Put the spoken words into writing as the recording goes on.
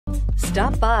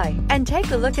Stop by and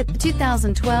take a look at the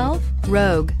 2012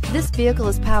 Rogue. This vehicle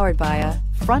is powered by a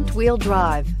front-wheel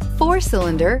drive,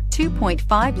 4-cylinder,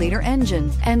 2.5-liter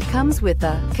engine and comes with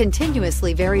a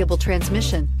continuously variable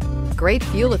transmission. Great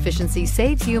fuel efficiency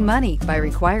saves you money by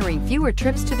requiring fewer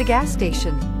trips to the gas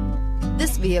station.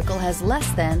 This vehicle has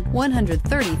less than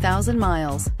 130,000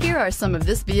 miles. Here are some of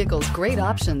this vehicle's great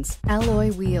options: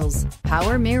 alloy wheels,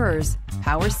 power mirrors,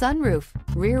 power sunroof,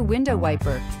 rear window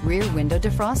wiper, rear window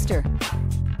defroster.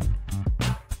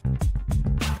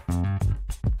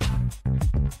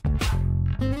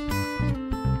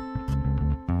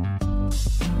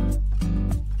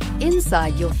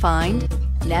 Inside you'll find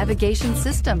navigation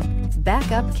system,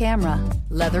 backup camera,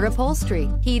 leather upholstery,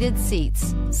 heated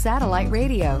seats, satellite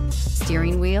radio,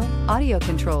 steering wheel audio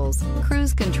controls,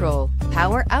 cruise control,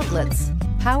 power outlets,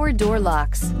 power door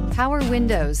locks, power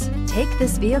windows. Take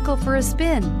this vehicle for a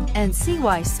spin and see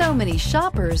why so many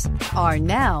shoppers are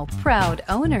now proud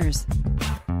owners.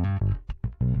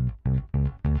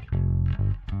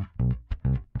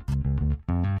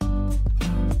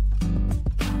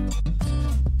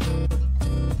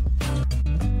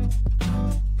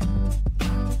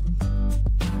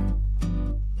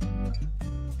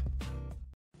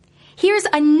 Here's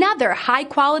another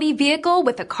high-quality vehicle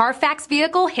with a CARFAX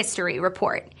Vehicle History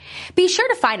Report. Be sure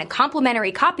to find a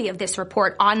complimentary copy of this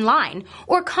report online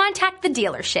or contact the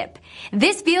dealership.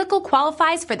 This vehicle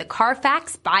qualifies for the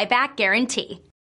CARFAX Buyback Guarantee.